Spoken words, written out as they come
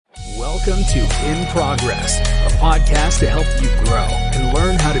Welcome to In Progress, a podcast to help you grow and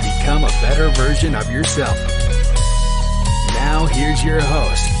learn how to become a better version of yourself. Now, here's your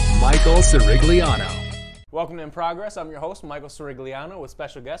host, Michael Sirigliano. Welcome to In Progress. I'm your host, Michael Sirigliano, with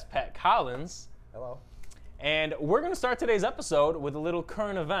special guest Pat Collins. Hello. And we're going to start today's episode with a little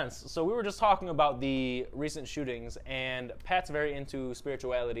current events. So we were just talking about the recent shootings, and Pat's very into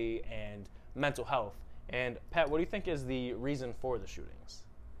spirituality and mental health. And Pat, what do you think is the reason for the shootings?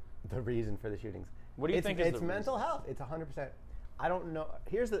 The reason for the shootings. What do you think is the reason? It's mental health. It's 100%. I don't know.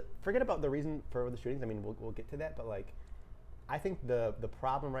 Forget about the reason for the shootings. I mean, we'll get to that, but like, I think the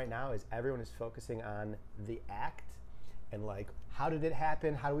problem right now is everyone is focusing on the act and like, how did it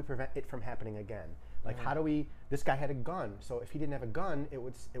happen? How do we prevent it from happening again? Like, how do we? This guy had a gun, so if he didn't have a gun, it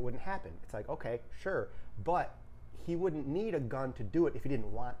wouldn't happen. It's like, okay, sure, but he wouldn't need a gun to do it if he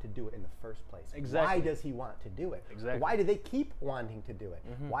didn't want to do it in the first place. Exactly. Why does he want to do it? Exactly. Why do they keep wanting to do it?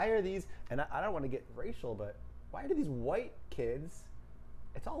 Why are these? And I don't want to get racial, but why do these white kids?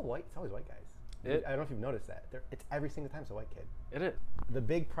 It's all white. It's always white guys. I don't know if you've noticed that. It's every single time it's a white kid. It is. The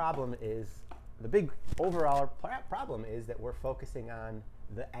big overall problem is that we're focusing on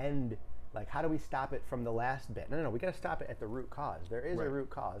the end. Like, how do we stop it from the last bit? No, we got to stop it at the root cause. There is a root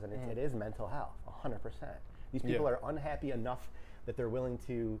cause, and it is mental health, 100%. These people are unhappy enough that they're willing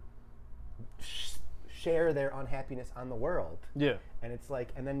to share their unhappiness on the world. Yeah. And it's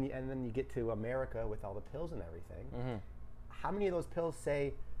like, and then you get to America with all the pills and everything. How many of those pills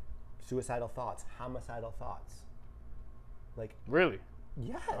say suicidal thoughts, homicidal thoughts? Like, really?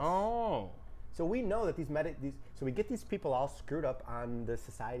 Yes. Oh. So we know that so we get these people all screwed up on the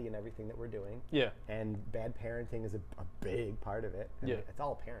society and everything that we're doing. Yeah. And bad parenting is a big part of it. Yeah. It's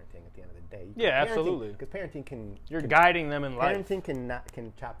all parenting at the end of the day. Yeah, absolutely. Because parenting can... You're guiding them in life. Parenting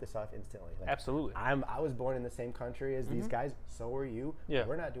can chop this off instantly. Like, absolutely. I was born in the same country as these guys. So were you. Yeah.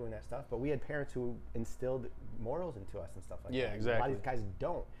 We're not doing that stuff. But we had parents who instilled morals into us and stuff like that. Yeah, exactly. A lot of these guys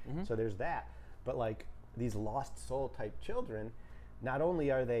don't. So there's that. But like these lost soul type children... Not only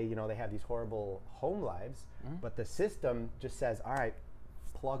are they, they have these horrible home lives, but the system just says, all right,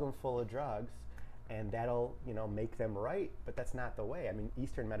 plug them full of drugs, and that'll, make them right. But that's not the way. I mean,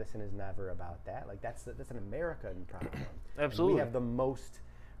 Eastern medicine is never about that. Like that's an American problem. Absolutely. And we have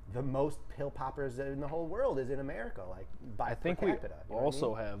the most pill poppers in the whole world is in America, like by per capita. We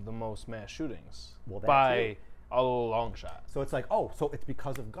also have the most mass shootings by a long shot. So it's like, so it's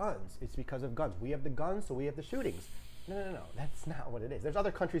because of guns. It's because of guns. We have the guns, so we have the shootings. No. That's not what it is. There's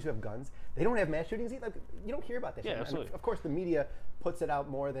other countries who have guns. They don't have mass shootings either. Like, you don't hear about this. Yeah, absolutely. And of course, the media puts it out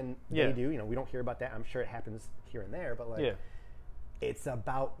more than they do. We don't hear about that. I'm sure it happens here and there, but it's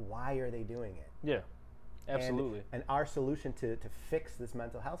about why are they doing it? Yeah, absolutely. And our solution to fix this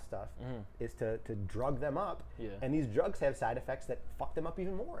mental health stuff is to drug them up. Yeah. And these drugs have side effects that fuck them up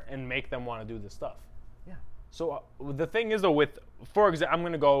even more. And make them want to do this stuff. Yeah. So the thing is, though, for example, I'm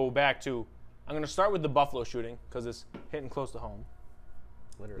going to go back to... I'm going to start with the Buffalo shooting because it's hitting close to home.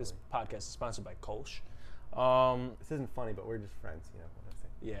 Literally. This podcast is sponsored by Kolsch. This isn't funny, but we're just friends, what I'm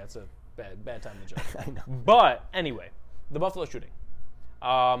saying. Yeah, it's a bad time to joke. I know. But anyway, the Buffalo shooting.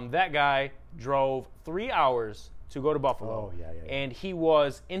 That guy drove 3 hours to go to Buffalo. Oh, yeah. And he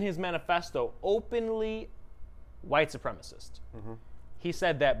was, in his manifesto, openly white supremacist. He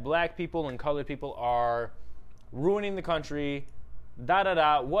said that black people and colored people are ruining the country,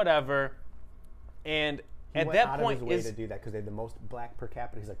 whatever. And he at that point, out of his way to do that because they have the most black per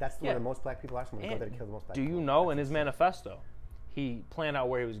capita. He's like, that's where the most black people are. So I'm going to go there to kill the most black people. Do you know in his manifesto, he planned out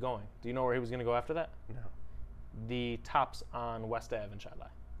where he was going? Do you know where he was going to go after that? No. The tops on West Ave in Shiloh.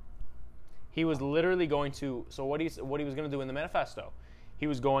 He was literally going to. So what he was going to do in the manifesto,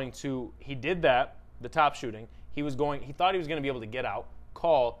 he did that, the top shooting. He thought he was going to be able to get out,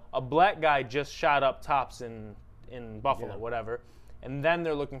 call a black guy just shot up tops in Buffalo, whatever, and then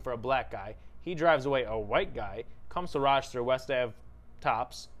they're looking for a black guy. He drives away a white guy, comes to Rochester, West Ave,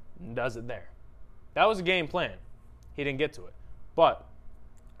 tops, and does it there. That was a game plan. He didn't get to it. But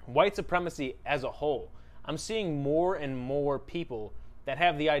white supremacy as a whole, I'm seeing more and more people that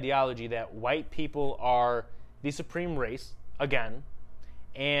have the ideology that white people are the supreme race, again,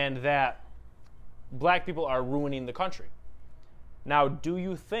 and that black people are ruining the country. Now, do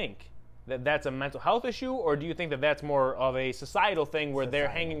you think that that's a mental health issue, or do you think that that's more of a societal thing where they're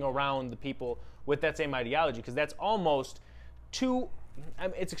hanging around the people with that same ideology? Because that's almost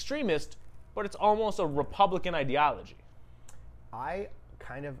it's extremist, but it's almost a Republican ideology. I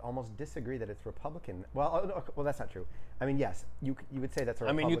kind of almost disagree that it's Republican. Well, that's not true. I mean, yes, you would say that's a Republican.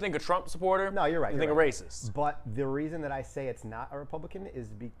 I mean, you think a Trump supporter? No, you're right. You think a racist. But the reason that I say it's not a Republican is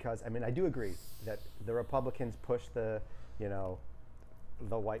because, I mean, I do agree that the Republicans push the,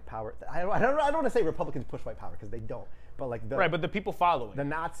 the white power. I don't want to say Republicans push white power because they don't. But like the Right, but the people following. the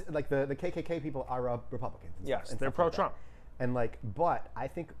Nazi, like the KKK people are Republicans. And Yes, stuff, and they're stuff like pro-Trump. that. And like, but I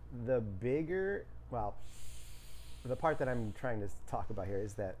think the bigger, well, the part that I'm trying to talk about here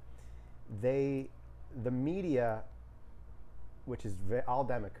is that the media, which is all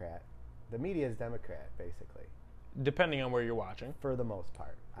Democrat, the media is Democrat basically Depending on where you're watching. for the most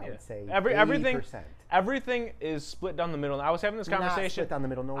part. I would say everything 80%. everything is split down the middle. And I was having this conversation. Not split down the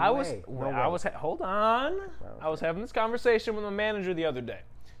middle. No I way. was hold on. I was having this conversation with my manager the other day.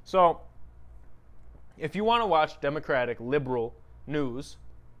 So, if you want to watch Democratic liberal news,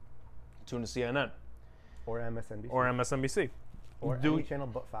 tune to CNN or MSNBC or MSNBC. or any channel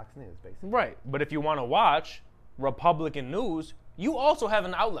but Fox News, basically. Right, but if you want to watch Republican news, you also have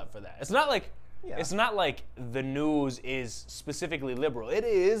an outlet for that. It's not like the news is specifically liberal. It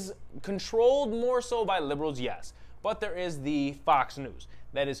is controlled more so by liberals, yes. But there is the Fox News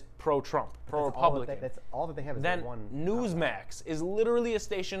that is pro-Trump, pro-Republican. That's all that they have is Then that one. Newsmax is literally a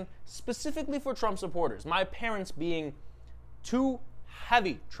station specifically for Trump supporters. My parents being two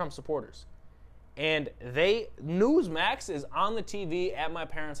heavy Trump supporters. And Newsmax is on the TV at my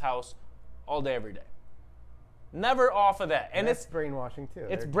parents' house all day, every day. Never off of that. And that's brainwashing too.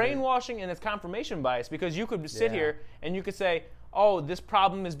 It's brainwashing and it's confirmation bias because you could sit here and you could say, oh, this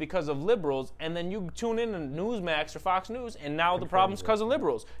problem is because of liberals, and then you tune in to Newsmax or Fox News, and now the problem's because of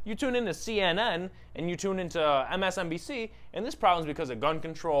liberals. You tune into CNN and you tune into MSNBC, and this problem's because of gun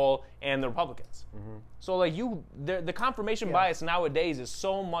control and the Republicans. Mm-hmm. So like the confirmation bias nowadays is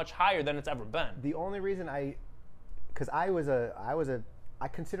so much higher than it's ever been. The only reason because I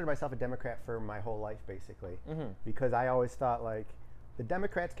considered myself a Democrat for my whole life, basically, because I always thought like the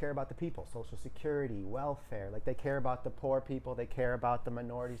Democrats care about the people, Social Security, welfare, like they care about the poor people, they care about the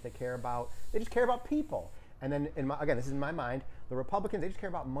minorities, they just care about people. And then again, this is in my mind, the Republicans, they just care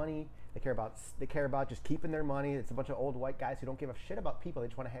about money, they care about just keeping their money. It's a bunch of old white guys who don't give a shit about people, they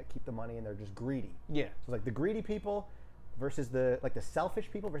just want to keep the money and they're just greedy. Yeah. So like the greedy people versus the selfish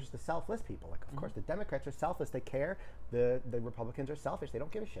people versus the selfless people. Like, of course, the Democrats are selfless. They care. The Republicans are selfish. They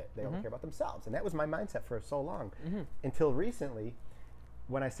don't give a shit. They only care about themselves. And that was my mindset for so long until recently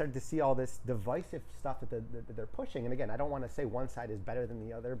when I started to see all this divisive stuff that they're pushing. And again, I don't want to say one side is better than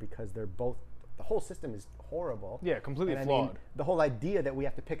the other because they're both, the whole system is horrible. Yeah, completely and flawed. I mean, the whole idea that we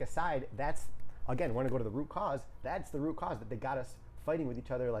have to pick a side, that's, again, we're going to go to the root cause. That's the root cause that they got us fighting with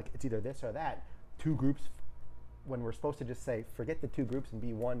each other like it's either this or that. Two groups when we're supposed to just say, forget the two groups and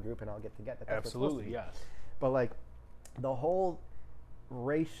be one group and all get together. That's absolutely, yes. But like the whole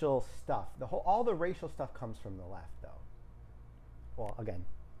racial stuff, all the racial stuff comes from the left, though. Well, again,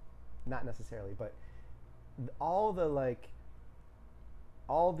 not necessarily, but all the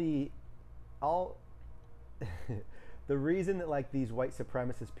reason that like these white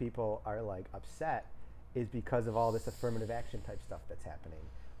supremacist people are like upset is because of all this affirmative action type stuff that's happening,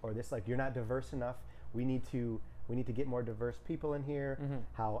 or this like you're not diverse enough. We need to get more diverse people in here.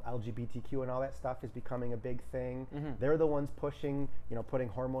 How LGBTQ and all that stuff is becoming a big thing. They're the ones pushing, putting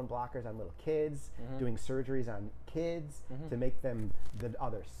hormone blockers on little kids, doing surgeries on kids to make them the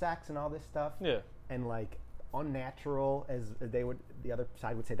other sex and all this stuff. Yeah. And like unnatural, as the other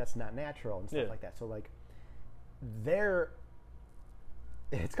side would say, that's not natural and stuff like that. So like,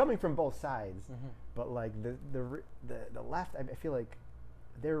 it's coming from both sides, but like the left, I feel like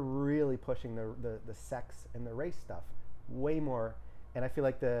they're really pushing the sex and the race stuff way more, and I feel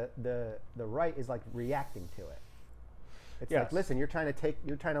like the right is like reacting to it. It's like, listen, you're trying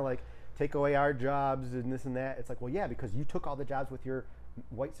to like take away our jobs and this and that. It's like, well, yeah, because you took all the jobs with your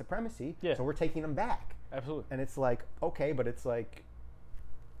white supremacy, so we're taking them back. Absolutely. And it's like, okay, but it's like,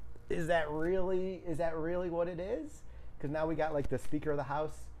 is that really what it is? Because now we got like the Speaker of the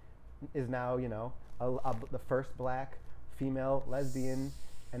House is now the first black female lesbian,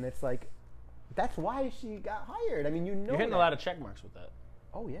 and it's like that's why she got hired. I mean, you're hitting a lot of check marks with that.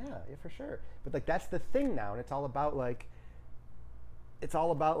 Oh yeah, for sure. But like that's the thing now, and it's all about like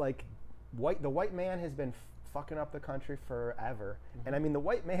the white man has been fucking up the country forever, and I mean the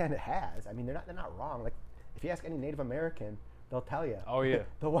white man has. I mean they're not wrong. Like if you ask any Native American, they'll tell you. Oh yeah.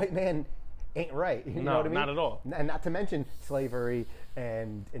 The white man ain't right. You know what I mean? Not at all. And not to mention slavery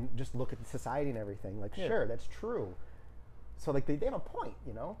and just look at the society and everything. Like sure, that's true. So like they have a point,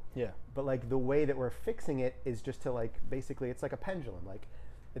 Yeah. But like the way that we're fixing it is just to like basically it's like a pendulum. Like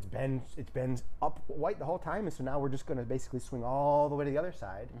it's been up white the whole time, and so now we're just going to basically swing all the way to the other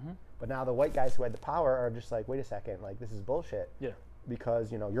side. But now the white guys who had the power are just like, wait a second, like this is bullshit. Yeah.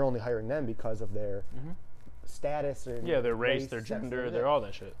 Because you're only hiring them because of their status or their race, their gender, their all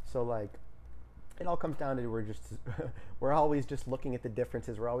that shit. So like, it all comes down to we're always just looking at the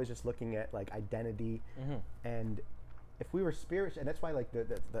differences. We're always just looking at like identity, and if we were spiritual, and that's why like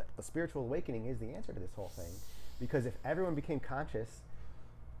the spiritual awakening is the answer to this whole thing, because if everyone became conscious,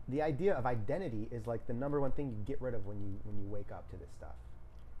 the idea of identity is like the number one thing you get rid of when you wake up to this stuff.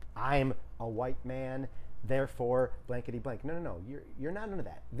 I'm a white man, therefore blankety blank. No. You're not none of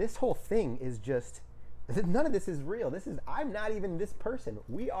that. This whole thing is just. None of this is real. I'm not even this person.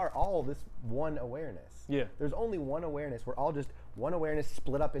 We are all this one awareness. Yeah. There's only one awareness. We're all just one awareness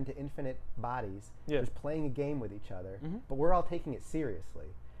split up into infinite bodies. Yeah. Just playing a game with each other. But we're all taking it seriously.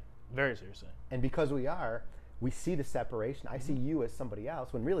 Very seriously. And because we see the separation. I see you as somebody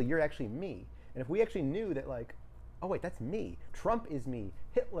else when really you're actually me. And if we actually knew that like, oh wait, that's me. Trump is me.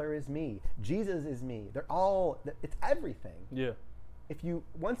 Hitler is me. Jesus is me. It's everything. Yeah.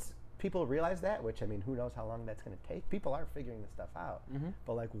 Once people realize that, which I mean, who knows how long that's going to take. People are figuring this stuff out.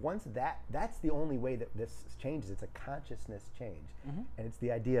 But like once that's the only way that this changes. It's a consciousness change. And it's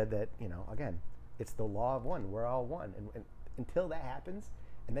the idea that, again, it's the law of one. We're all one. And until that happens,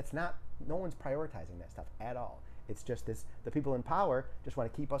 and no one's prioritizing that stuff at all. It's just the people in power just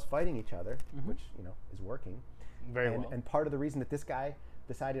want to keep us fighting each other, which, is working. Very well. And part of the reason that this guy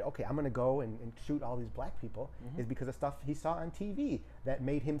decided, okay, I'm going to go and shoot all these black people is because of stuff he saw on TV that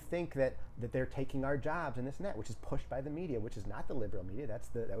made him think that they're taking our jobs and this and that, which is pushed by the media, which is not the liberal media.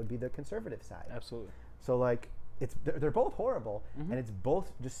 That would be the conservative side. Absolutely. So like they're both horrible and it's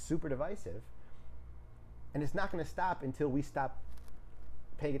both just super divisive, and it's not going to stop until we stop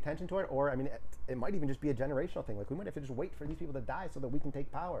paying attention to it. Or I mean, it might even just be a generational thing. Like we might have to just wait for these people to die so that we can take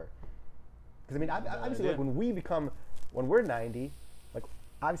power. Because I mean, obviously, like when we're 90. Like,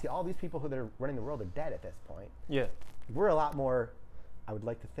 obviously, all these people that are running the world are dead at this point. Yeah. We're a lot more, I would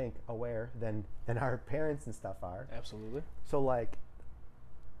like to think, aware than our parents and stuff are. Absolutely. So, like,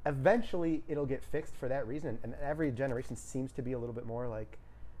 eventually it'll get fixed for that reason. And every generation seems to be a little bit more, like,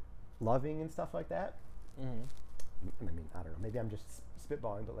 loving and stuff like that. I mean, I don't know. Maybe I'm just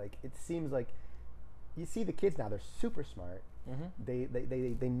spitballing, but, like, it seems like you see the kids now. They're super smart.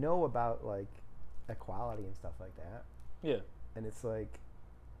 They know about, like, equality and stuff like that. Yeah. And it's like,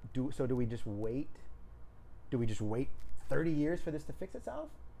 do we just wait? Do we just wait 30 years for this to fix itself?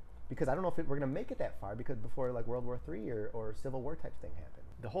 Because I don't know if we're going to make it that far, because before like World War III or Civil War type thing happened.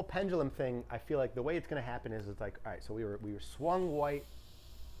 The whole pendulum thing, I feel like the way it's going to happen is it's like, all right, so we were swung white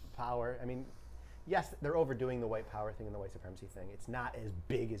power. I mean, yes, they're overdoing the white power thing and the white supremacy thing. It's not as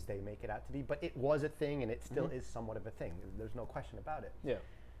big as they make it out to be, but it was a thing and it still is somewhat of a thing. There's no question about it. Yeah.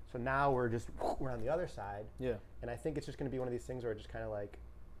 So now we're on the other side. Yeah. And I think it's just going to be one of these things where it just kind of like,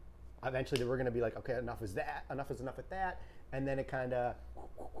 eventually we're going to be like, okay, enough is enough with that. And then it kind of,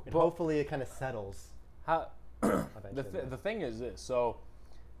 hopefully it kind of settles. The thing is this. So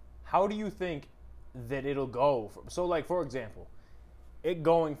how do you think that it'll go? So like, for example, it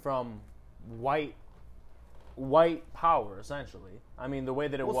going from white power, essentially. I mean, the way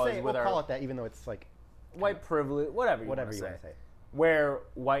that we'll call it that, even though it's like white privilege, whatever you want to say. Where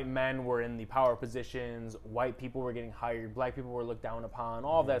white men were in the power positions, white people were getting hired, black people were looked down upon,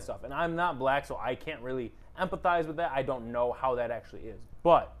 all of that stuff. And I'm not black, so I can't really empathize with that. I don't know how that actually is.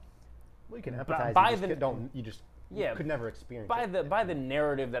 But we can empathize. You could never experience it. By the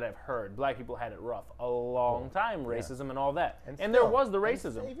narrative that I've heard, black people had it rough a long time, racism and all that. And there was the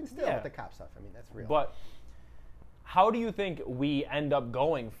racism. Even still with the cop stuff. I mean, that's real. But how do you think we end up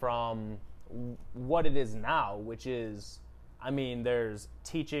going from what it is now, which is, I mean, there's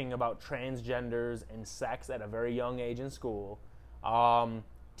teaching about transgenders and sex at a very young age in school,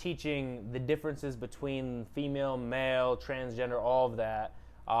 teaching the differences between female, male, transgender, all of that,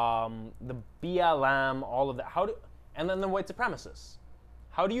 the BLM, all of that. And then the white supremacists.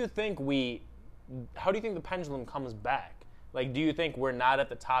 How do you think the pendulum comes back? Like, do you think we're not at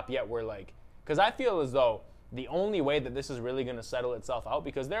the top yet? We're like, because I feel as though the only way that this is really going to settle itself out,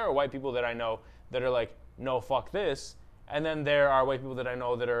 because there are white people that I know that are like, no, fuck this. And then there are white people that I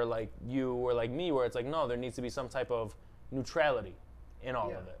know that are like you or like me, where it's like, no, there needs to be some type of neutrality in all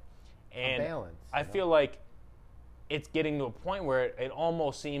of it. And a balance. I feel like it's getting to a point where it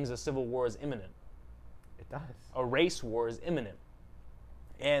almost seems a civil war is imminent. It does. A race war is imminent.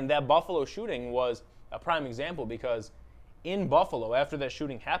 And that Buffalo shooting was a prime example, because in Buffalo, after that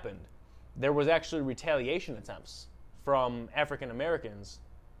shooting happened, there was actually retaliation attempts from African Americans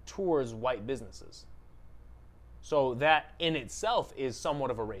towards white businesses. So that in itself is somewhat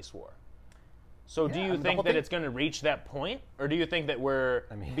of a race war. So do you think that it's going to reach that point? Or do you think that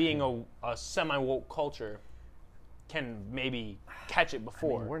being a semi-woke culture can maybe catch it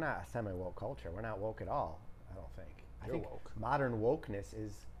before? I mean, we're not a semi-woke culture. We're not woke at all, I don't think. I think woke. Modern wokeness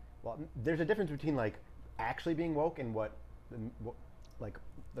is Well, there's a difference between like actually being woke and what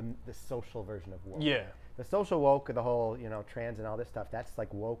the social version of woke. Yeah. The social woke, the whole, trans and all this stuff, that's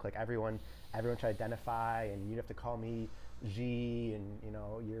like woke. Like everyone should identify, and you have to call me G, and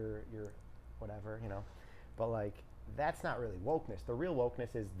you're whatever, But like that's not really wokeness. The real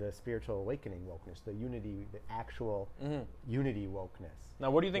wokeness is the spiritual awakening wokeness, the unity, the actual unity wokeness. Now,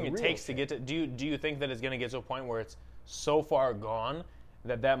 what do you think it takes to get to? Do you think that it's going to get to a point where it's so far gone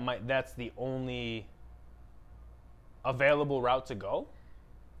that's the only available route to go?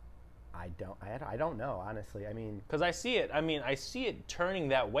 I don't know, honestly. I mean, because I see it turning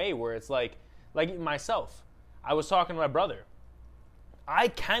that way where it's like myself. I was talking to my brother. I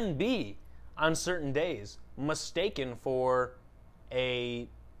can be on certain days mistaken for a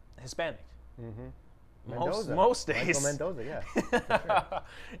Hispanic. Mendoza. Most days. Michael Mendoza, yeah. For sure.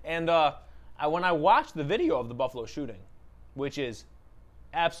 And when I watched the video of the Buffalo shooting, which is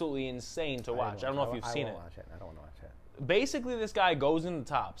absolutely insane to watch. I don't know if you've seen it. I don't want to watch it. Basically, this guy goes into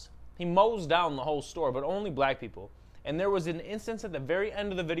Tops. He mows down the whole store, but only black people. And there was an instance at the very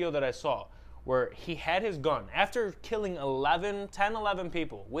end of the video that I saw where he had his gun. After killing 11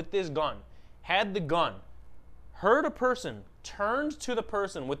 people with this gun, had the gun, heard a person, turned to the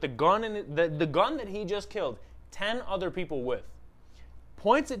person with the gun, the gun that he just killed 10 other people with,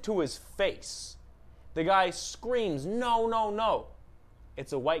 points it to his face. The guy screams, "No, no, no."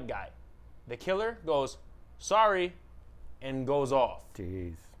 It's a white guy. The killer goes, "Sorry," and goes off.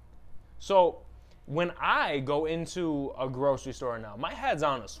 Jeez. So when I go into a grocery store now, my head's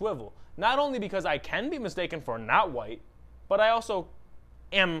on a swivel. Not only because I can be mistaken for not white, but I also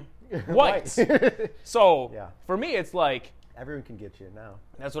am white. So for me, it's like... everyone can get you now.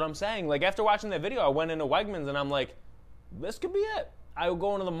 That's what I'm saying. Like, after watching that video, I went into Wegmans and I'm like, this could be it. I would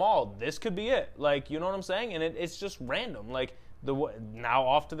go into the mall. This could be it. Like, you know what I'm saying? And it's just random. Like, now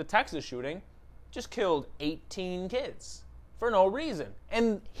off to the Texas shooting, just killed 18 kids for no reason.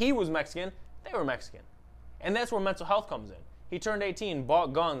 And he was Mexican. They were Mexican. And that's where mental health comes in. He turned 18,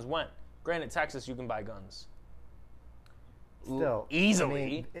 bought guns, went. Granted, Texas, you can buy guns. Still, easily. I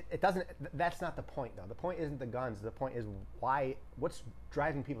mean, it doesn't. That's not the point, though. The point isn't the guns. The point is what's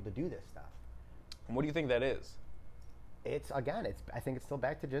driving people to do this stuff. And what do you think that is? I think it's still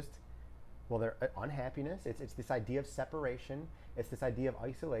back to just, their unhappiness. It's this idea of separation. It's this idea of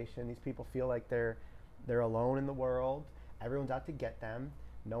isolation. These people feel like they're alone in the world. Everyone's out to get them.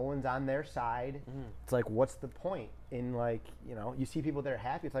 No one's on their side. It's like, what's the point? In like, you see people that are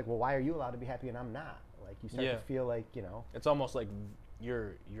happy. It's like, well, why are you allowed to be happy and I'm not? Like, you start to feel like, It's almost like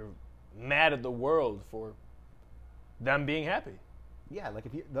you're mad at the world for them being happy. Yeah, like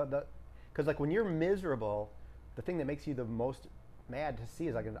if you because like when you're miserable, the thing that makes you the most mad to see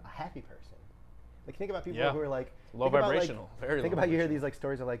is like a happy person. Like think about people who are like low vibrational. Think about you hear these like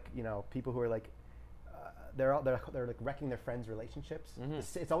stories of like people who are like they're like wrecking their friends' relationships.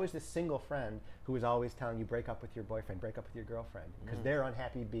 It's always this single friend who is always telling you break up with your boyfriend, break up with your girlfriend because they're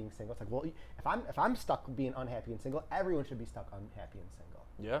unhappy being single. It's like, well, if I'm stuck being unhappy and single, everyone should be stuck unhappy and single.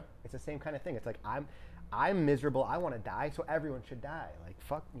 Yeah, it's the same kind of thing. It's like I'm miserable. I want to die, so everyone should die. Like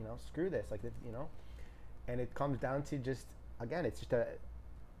fuck, screw this. Like and it comes down to just again,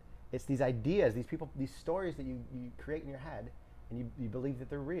 it's these ideas, these people, these stories that you create in your head, and you believe that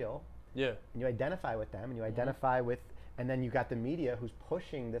they're real. Yeah. And you identify with them, and you identify with, and then you got the media who's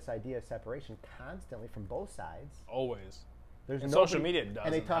pushing this idea of separation constantly from both sides. Always. And social media doesn't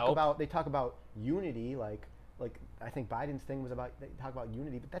and they talk help. about unity, like I think Biden's thing was about, they talk about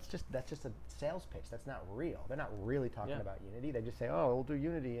unity, but that's just a sales pitch. That's not real. They're not really talking about unity. They just say, oh, we'll do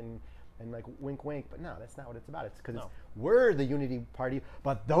unity and like wink wink, but no, that's not what it's about. It's because we're the unity party,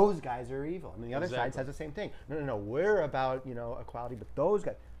 but those guys are evil. And the other side says the same thing. No, we're about equality, but those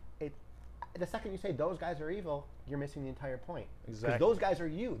guys. The second you say those guys are evil, you're missing the entire point. Exactly. Because those guys are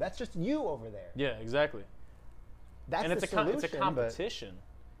you. That's just you over there. Yeah, exactly. That's and it's a competition,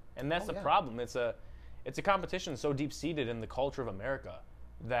 and that's the problem. It's a competition so deep seated in the culture of America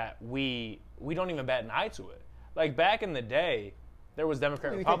that we don't even bat an eye to it. Like back in the day, there was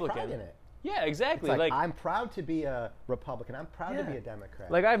Democrat, Republican. Take pride in it. Yeah, exactly. It's like I'm proud to be a Republican. I'm proud to be a Democrat.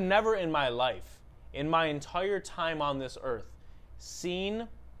 Like I've never in my life, in my entire time on this earth, seen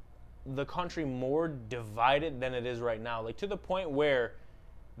the country more divided than it is right now. Like to the point where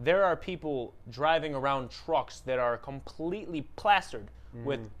there are people driving around trucks that are completely plastered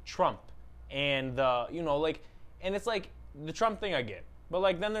with Trump and and it's like the Trump thing I get. But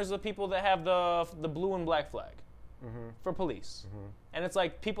like then there's the people that have the blue and black flag for police. And it's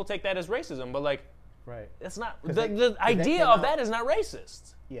like people take that as racism, but like it's not the idea of that is not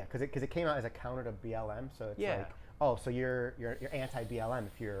racist. Yeah, because it came out as a counter to BLM, so it's like, oh, so you're anti-BLM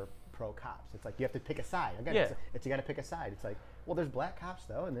if you're pro-cops. It's like you have to pick a side. Again, Yeah. it's you got to pick a side. It's like, well, there's black cops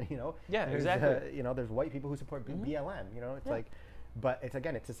though, and then Yeah, there's, exactly. there's white people who support BLM. It's Yeah. like, but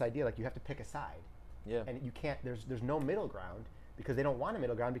it's this idea like you have to pick a side. Yeah. And you can't. There's no middle ground because they don't want a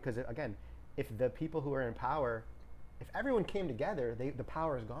middle ground because again, if the people who are in power, if everyone came together, the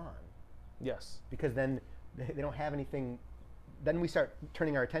power is gone. Yes. Because then they don't have anything. Then we start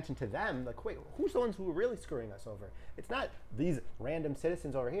turning our attention to them. Like, wait, who's the ones who are really screwing us over? It's not these random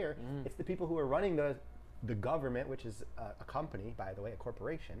citizens over here. It's the people who are running the government, which is a company, by the way, a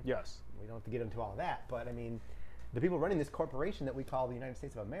corporation. Yes. We don't have to get into all that, but I mean, the people running this corporation that we call the United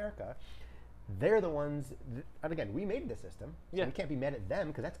States of America, they're the ones. And again, we made the system, so Yeah. we can't be mad at them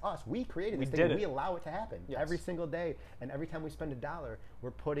because that's us. We created this We thing. did it. We allow it to happen every single day, and every time we spend $1,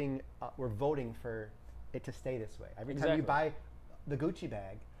 we're voting for it to stay this way. Every time you Exactly. buy the Gucci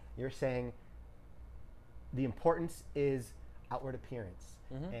bag, you're saying the importance is outward appearance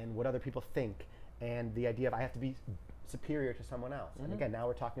and what other people think, and the idea of I have to be superior to someone else. And again, now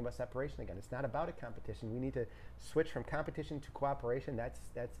we're talking about separation again. It's not about a competition. We need to switch from competition to cooperation. That's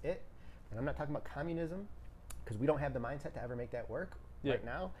it. And I'm not talking about communism because we don't have the mindset to ever make that work right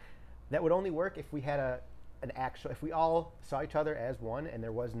now. That would only work if we had if we all saw each other as one and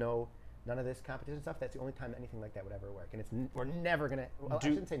there was none of this competition stuff. That's the only time that anything like that would ever work. And we're never gonna. Well, I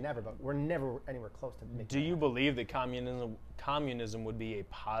shouldn't say never, but we're never anywhere close to making. Do you believe that communism would be a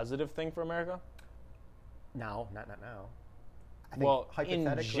positive thing for America? No, not now. I think Well, in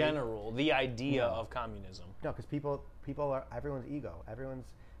hypothetically, general, the idea of communism. no, because people are everyone's ego.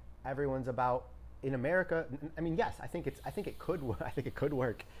 Everyone's about in America. I mean, yes, I think it could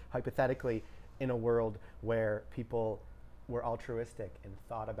work hypothetically in a world where people were altruistic and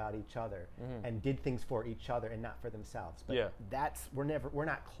thought about each other and did things for each other and not for themselves. But we're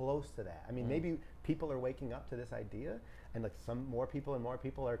not close to that. I mean, maybe people are waking up to this idea, and like some more people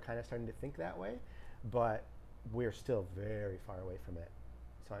are kind of starting to think that way, but we're still very far away from it.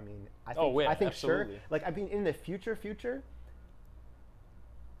 So I mean, I think absolutely. sure. Like I mean, in the future,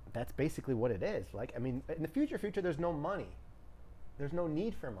 that's basically what it is. Like I mean, in the future, there's no money. There's no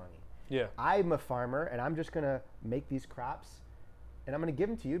need for money. Yeah. I'm a farmer, and I'm just gonna make these crops, and I'm gonna give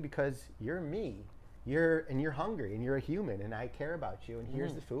them to you because you're me. You're hungry, and you're a human, and I care about you. And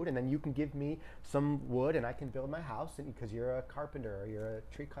here's the food, and then you can give me some wood, and I can build my house, and because you're a carpenter or you're a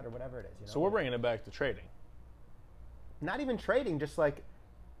tree cutter, whatever it is. So we're bringing it back to trading. Not even trading, just like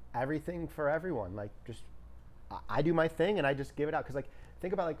everything for everyone. Like just I do my thing, and I just give it out. Because like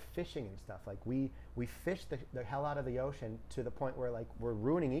think about like fishing and stuff. Like we fish the hell out of the ocean to the point where like we're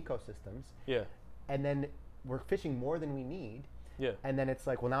ruining ecosystems. Yeah. And then we're fishing more than we need. Yeah. And then it's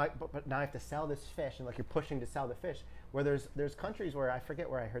like, well, now now I have to sell this fish, and like you're pushing to sell the fish. Where there's countries where I forget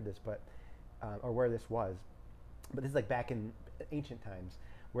where I heard this, but or where this was, but this is like back in ancient times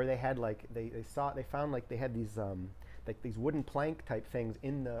where they had like they found like they had these like these wooden plank type things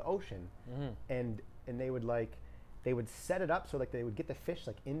in the ocean, and they would set it up so like they would get the fish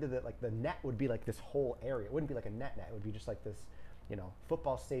like into the net would be like this whole area. It wouldn't be like a net. It would be just like this,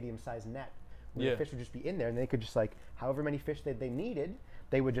 football stadium size net. Where the fish would just be in there, and they could just like however many fish that they needed,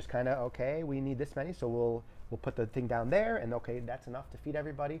 they would just kind of okay, we need this many, so we'll put the thing down there, and okay, that's enough to feed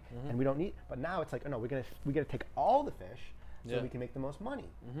everybody, and we don't need. But now it's like, oh no, we gotta take all the fish so we can make the most money.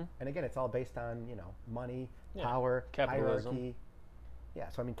 And again, it's all based on money, power, capitalism. hierarchy. Yeah.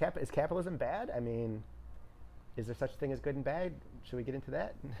 So I mean, is capitalism bad? I mean, is there such a thing as good and bad? Should we get into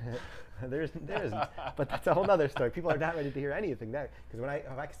that? there isn't. But that's a whole other story. People are not ready to hear anything there because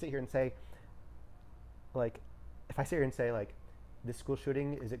if I could sit here and say. Like, if I sit here and say like, this school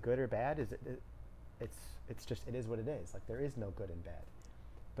shooting, is it good or bad? It's just it is what it is. Like there is no good and bad.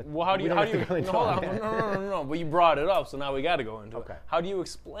 But well, how do you? Hold on, no. But you brought it up, so now we got to go into it. How do you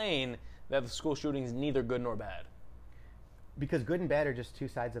explain that the school shooting is neither good nor bad? Because good and bad are just two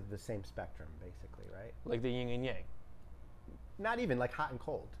sides of the same spectrum, basically, right? Like the yin and yang. Not even like hot and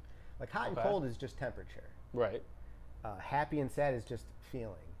cold. Like hot and cold is just temperature. Right. Happy and sad is just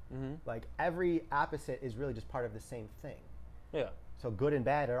feeling. Like every opposite is really just part of the same thing. Yeah. So good and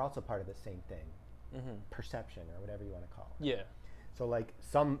bad are also part of the same thing. Perception or whatever you want to call it. Yeah. So like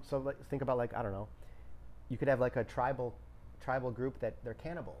think about like I don't know, you could have like a tribal group that they're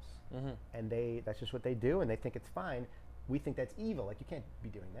cannibals, and that's just what they do, and they think it's fine. We think that's evil. Like you can't be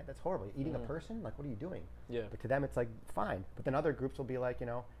doing that. That's horrible. Eating a person. Like what are you doing? Yeah. But to them it's like fine. But then other groups will be like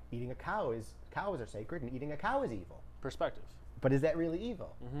eating cows are sacred, and eating a cow is evil. Perspective. But is that really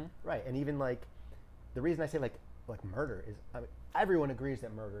evil? Right. And even like the reason I say like murder is everyone agrees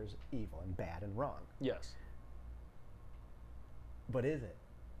that murder is evil and bad and wrong. Yes. But is it?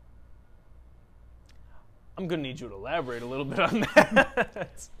 I'm going to need you to elaborate a little bit on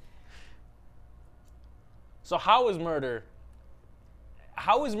that. So how is murder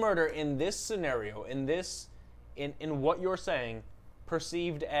in this scenario, in what you're saying,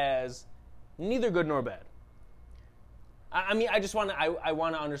 perceived as neither good nor bad? I mean, I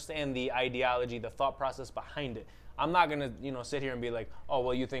want to understand the ideology, the thought process behind it. I'm not gonna, sit here and be like, oh,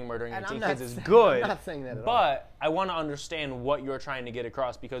 well, you think murdering 18 kids is good. I'm not saying that at all. But I want to understand what you're trying to get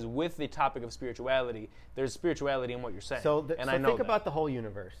across, because with the topic of spirituality, there's spirituality in what you're saying. So think about the whole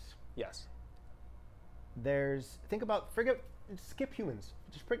universe. Yes. Skip humans.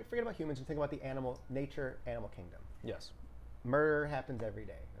 Just forget about humans and think about the animal kingdom. Yes. Murder happens every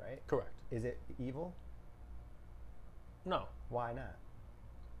day, right? Correct. Is it evil? No. Why not?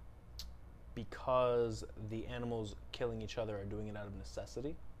 Because the animals killing each other are doing it out of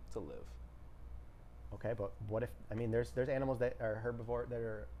necessity to live. Okay, but what if, there's animals that are herbivore, that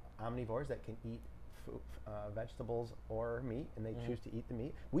are omnivores that can eat vegetables or meat, and they choose to eat the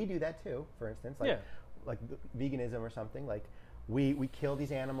meat. We do that too, for instance, like veganism or something. Like we kill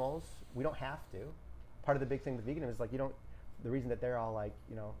these animals. We don't have to. Part of the big thing with veganism is like the reason that they're all like,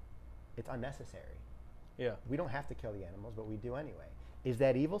 it's unnecessary. Yeah. We don't have to kill the animals, but we do anyway. Is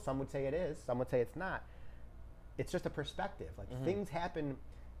that evil? Some would say it is. Some would say it's not. It's just a perspective. Like things happen,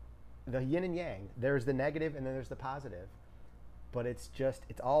 the yin and yang. There's the negative and then there's the positive. But it's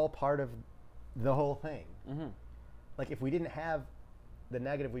all part of the whole thing. Mm-hmm. Like if we didn't have the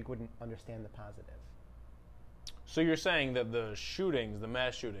negative, we wouldn't understand the positive. So you're saying that the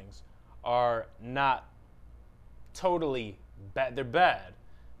mass shootings, are not totally bad. They're bad,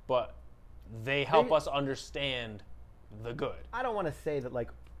 but they help us understand the good. I don't want to say that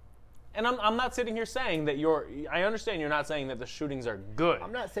and I'm not sitting here saying that I understand you're not saying that the shootings are good.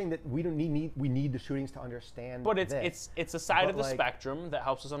 I'm not saying that we need the shootings to understand. But it's a side of the spectrum that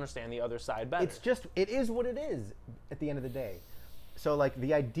helps us understand the other side better. It is what it is at the end of the day. So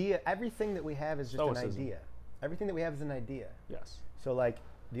the idea, everything that we have is just an idea. Everything that we have is an idea. Yes. So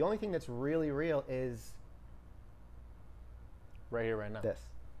the only thing that's really real is right here, right now. This.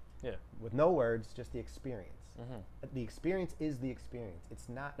 Yeah. With no words, just the experience. Mm-hmm. The experience is the experience. It's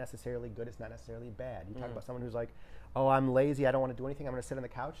not necessarily good. It's not necessarily bad. You talk about someone who's like, oh, I'm lazy. I don't want to do anything. I'm going to sit on the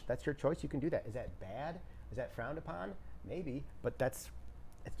couch. That's your choice. You can do that. Is that bad? Is that frowned upon? Maybe. But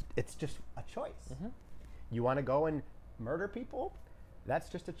it's just a choice. Mm-hmm. You want to go and murder people? That's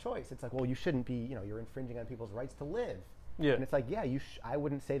just a choice. It's like, well, you shouldn't be, you're infringing on people's rights to live. Yeah. And it's like, yeah, I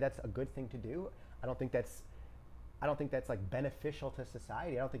wouldn't say that's a good thing to do. I don't think that's beneficial to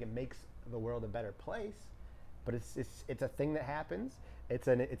society. I don't think it makes the world a better place. But it's a thing that happens. It's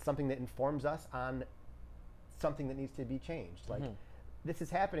something that informs us on something that needs to be changed. This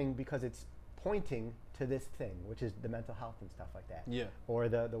is happening because it's pointing to this thing, which is the mental health and stuff like that. Yeah. Or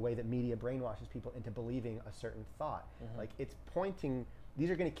the way that media brainwashes people into believing a certain thought. Mm-hmm. It's pointing. These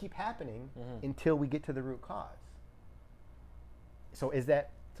are going to keep happening until we get to the root cause. So let's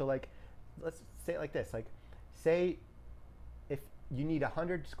say it like this. Say if you need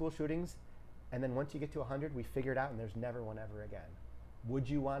 100 school shootings, and then once you get to 100, we figure it out and there's never one ever again. Would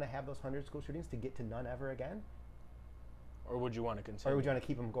you want to have those 100 school shootings to get to none ever again? Or would you want to continue? Or would you want to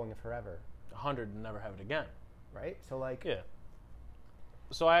keep them going forever? 100 and never have it again. Right? So Yeah.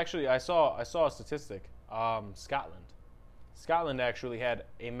 So I saw a statistic. Scotland actually had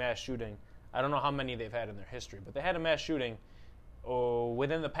a mass shooting. I don't know how many they've had in their history, but they had a mass shooting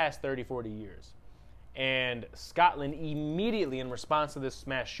within the past 30, 40 years. And Scotland immediately, in response to this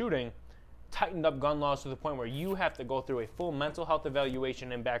mass shooting, tightened up gun laws to the point where you have to go through a full mental health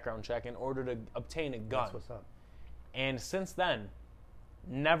evaluation and background check in order to obtain a gun. That's what's up. And since then,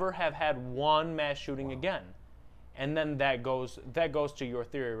 never have had one mass shooting again. And then that goes to your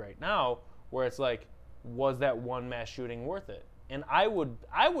theory right now, where it's like, was that one mass shooting worth it? And I would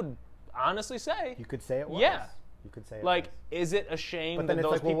honestly say, you could say it was. Yeah. You could say it was. Is it a shame but that then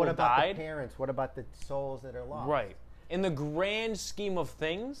those it's like, people well, what about died? The parents? What about the souls that are lost? Right. In the grand scheme of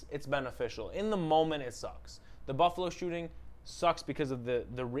things, it's beneficial. In the moment, it sucks. The Buffalo shooting sucks because of it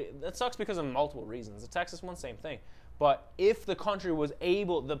sucks because of multiple reasons. The Texas one, same thing. But if the country was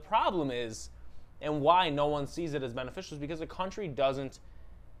able, the problem is, and why no one sees it as beneficial, is because the country doesn't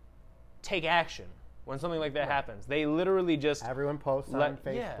take action when something like that happens. They literally just everyone posts on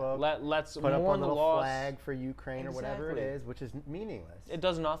Facebook. Let's put up mourn a little the loss. flag for Ukraine or whatever it is, which is meaningless. It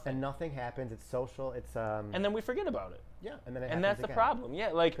does nothing, and nothing happens. It's social. It's and then we forget about it. Yeah, and then and that's again. The problem.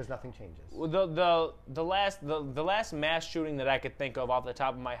 Yeah, because nothing changes. The last mass shooting that I could think of off the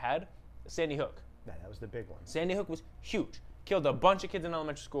top of my head, Sandy Hook. Yeah, that was the big one. Sandy Hook was huge. Killed a bunch of kids in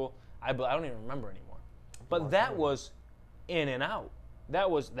elementary school. I don't even remember anymore. But that was in and out.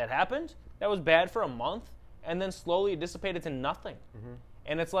 That happened. That was bad for a month. and then slowly it dissipated to nothing.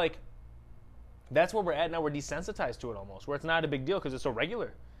 And it's like, that's where we're at now. We're desensitized to it almost, where it's not a big deal because it's so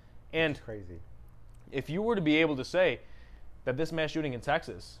regular. And It's crazy. if you were to be able to say that this mass shooting in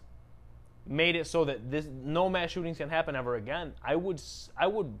Texas made it so that no mass shootings can happen ever again, I would say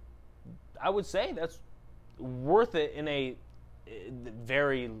that's worth it in a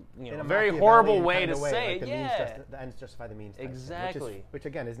very In a very horrible Machiavellian way kind to of way, say like it. the Yeah, the ends justify the means. type thing, Exactly. which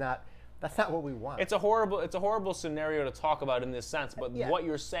again is not. That's not what we want. it's a horrible scenario to talk about in this sense. But Yeah. what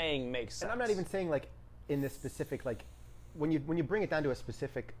you're saying makes sense. And I'm not even saying like in this specific like when you bring it down to a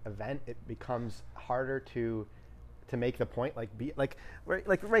specific event, it becomes harder to make the point like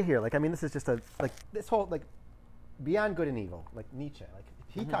right here. Like I mean, this is just this whole like beyond good and evil. Like Nietzsche. Like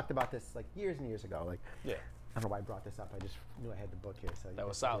he talked about this like years and years ago. Like Yeah. I don't know why I brought this up. I just knew I had the book here. So That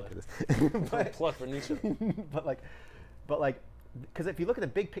was solid. but, Plug for Nietzsche. but like, because if you look at the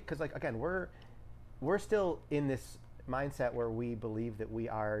big picture, because like again, we're still in this mindset where we believe that we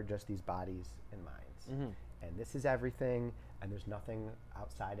are just these bodies and minds, and this is everything, and there's nothing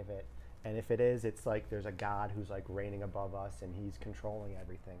outside of it. And if it is, it's like there's a God who's like reigning above us, and he's controlling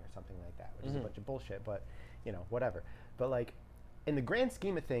everything or something like that, which is a bunch of bullshit. But whatever. But like, in the grand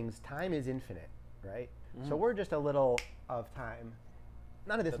scheme of things, time is infinite, right? So we're just a little of time.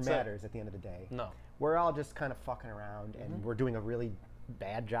 None of this That's matters at the end of the day. No. We're all just kind of fucking around, and we're doing a really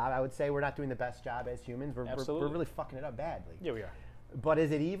bad job. I would say we're not doing the best job as humans. We're really fucking it up badly. Yeah, we are. But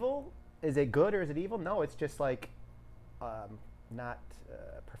is it evil? Is it good or is it evil? No, it's just like not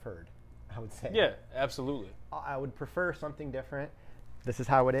preferred, I would say. Yeah, absolutely. I would prefer something different. This is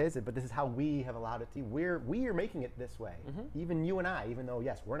how it is, but this is how we have allowed it to. We are making it this way. Even you and I, even though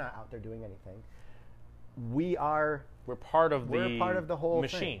yes, we're not out there doing anything. We're part of the whole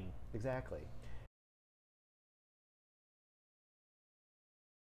machine. thing. Exactly.